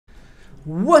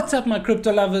What's up, my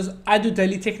crypto lovers? I do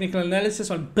daily technical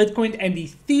analysis on Bitcoin and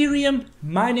Ethereum.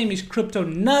 My name is Crypto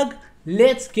Nug.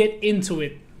 Let's get into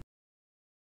it.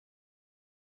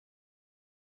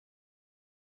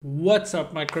 What's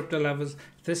up, my crypto lovers?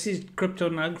 This is Crypto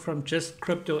Nug from Just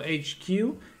Crypto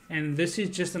HQ, and this is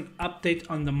just an update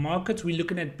on the markets. We're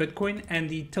looking at Bitcoin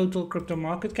and the total crypto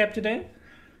market cap today.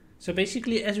 So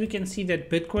basically, as we can see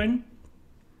that Bitcoin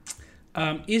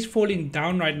is falling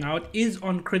down right now. It is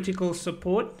on critical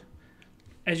support.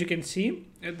 As you can see,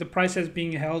 the price is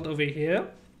being held over here.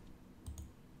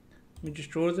 Let me just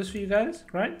draw this for you guys,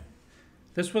 right?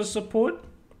 This was support.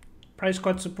 Price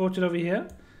got supported over here.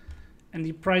 And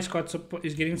the price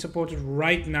is getting supported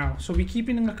right now. So we're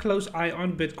keeping a close eye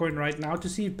on Bitcoin right now to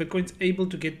see if Bitcoin's able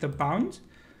to get the bounce.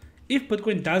 If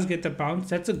Bitcoin does get the bounce,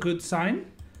 that's a good sign,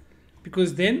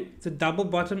 because then the double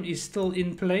bottom is still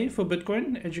in play for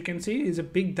Bitcoin. As you can see, is a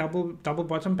big double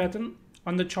bottom pattern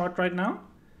on the chart right now,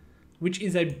 which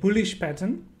is a bullish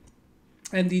pattern.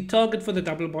 And the target for the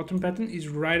double bottom pattern is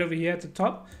right over here at the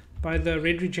top by the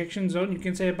red rejection zone. You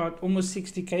can say about almost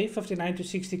 60k, 59 to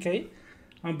 60k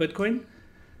on Bitcoin.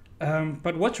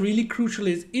 But what's really crucial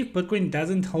is if Bitcoin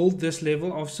doesn't hold this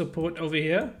level of support over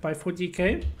here by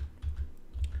 40k,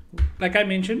 like I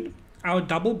mentioned, our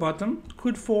double bottom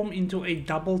could form into a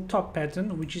double top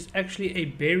pattern, which is actually a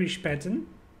bearish pattern,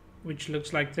 which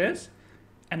looks like this,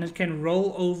 and it can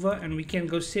roll over and we can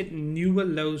go set newer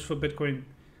lows for Bitcoin.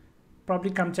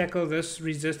 Probably come tackle this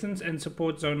resistance and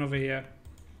support zone over here.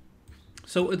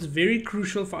 So it's very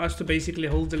crucial for us to basically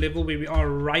hold the level where we are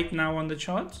right now on the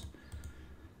charts,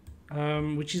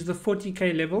 which is the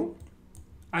 40k level.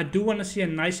 I do want to see a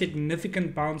nice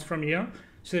significant bounce from here,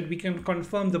 so that we can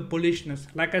confirm the bullishness.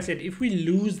 Like I said, if we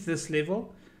lose this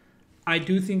level, I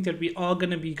do think that we are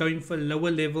going to be going for lower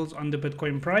levels on the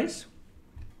Bitcoin price.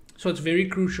 So it's very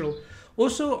crucial.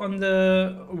 Also on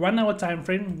the 1 hour time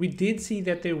frame, we did see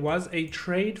that there was a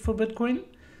trade for Bitcoin.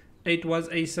 It was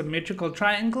a symmetrical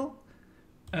triangle.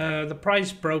 The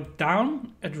price broke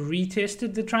down, it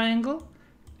retested the triangle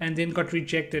and then got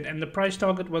rejected, and the price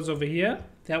target was over here.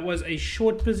 That was a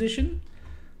short position.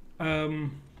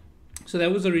 So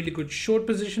that was a really good short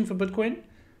position for Bitcoin.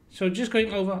 So just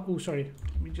going over, oh sorry,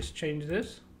 let me just change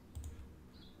this.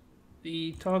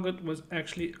 The target was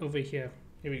actually over here.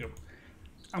 Here we go.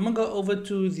 I'm gonna go over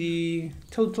to the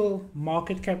total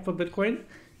market cap for Bitcoin,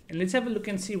 and let's have a look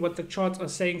and see what the charts are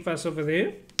saying for us over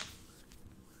there.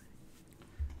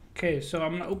 Okay, so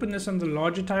I'm gonna open this on the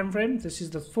larger time frame. This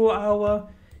is the 4 hour.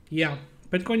 Yeah,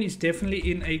 Bitcoin is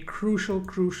definitely in a crucial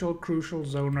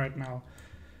zone right now.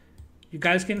 You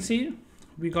guys can see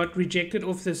we got rejected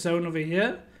off this zone over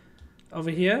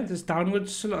here, this downward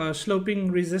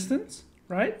sloping resistance,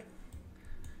 right?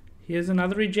 Here's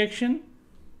another rejection.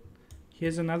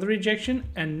 Here's another rejection.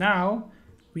 And now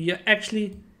we are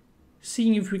actually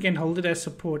seeing if we can hold it as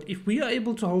support. If we are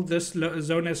able to hold this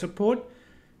zone as support,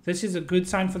 this is a good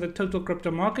sign for the total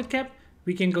crypto market cap.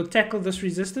 We can go tackle this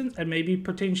resistance and maybe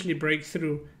potentially break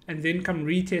through and then come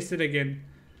retest it again.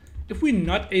 If we're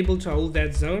not able to hold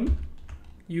that zone,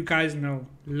 you guys know,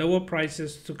 lower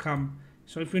prices to come.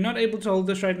 So if we're not able to hold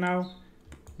this right now,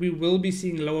 we will be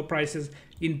seeing lower prices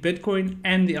in Bitcoin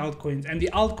and the altcoins. And the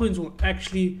altcoins will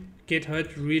actually get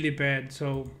hurt really bad.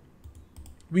 So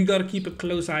we got to keep a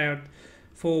close eye out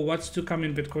for what's to come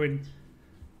in Bitcoin,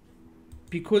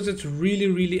 because it's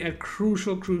really at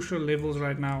crucial levels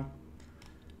right now.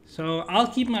 So I'll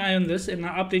keep my eye on this and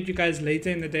I'll update you guys later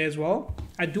in the day as well.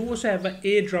 I do also have an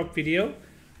airdrop video,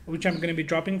 which I'm going to be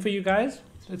dropping for you guys.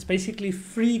 It's basically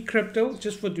free crypto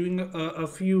just for doing a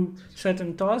few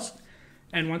certain tasks.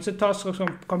 And once the tasks are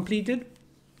completed,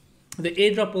 the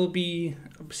airdrop will be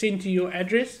sent to your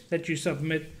address that you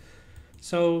submit.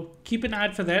 So keep an eye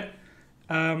out for that.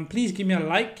 Please give me a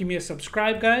like, give me a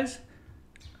subscribe, guys.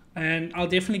 And I'll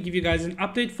definitely give you guys an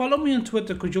update. Follow me on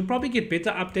Twitter, because you'll probably get better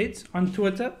updates on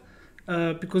Twitter,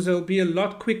 because they'll be a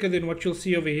lot quicker than what you'll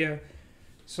see over here.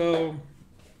 So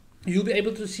you'll be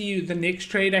able to see the next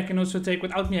trade I can also take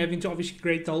without me having to obviously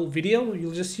create the whole video.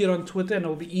 You'll just see it on Twitter, and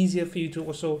it'll be easier for you to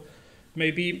also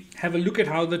maybe have a look at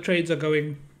how the trades are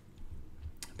going.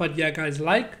 But yeah, guys,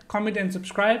 like, comment, and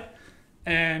subscribe.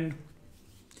 And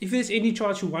if there's any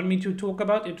charts you want me to talk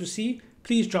about and to see,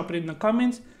 please drop it in the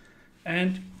comments.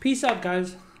 And peace out,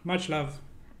 guys. Much love.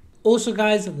 Also,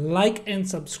 guys, like and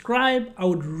subscribe. I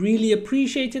would really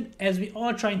appreciate it, as we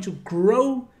are trying to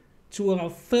grow to our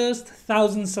first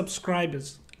 1,000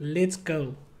 subscribers. Let's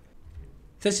go.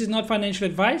 This is not financial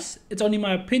advice. It's only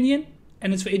my opinion,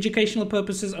 and it's for educational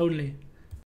purposes only.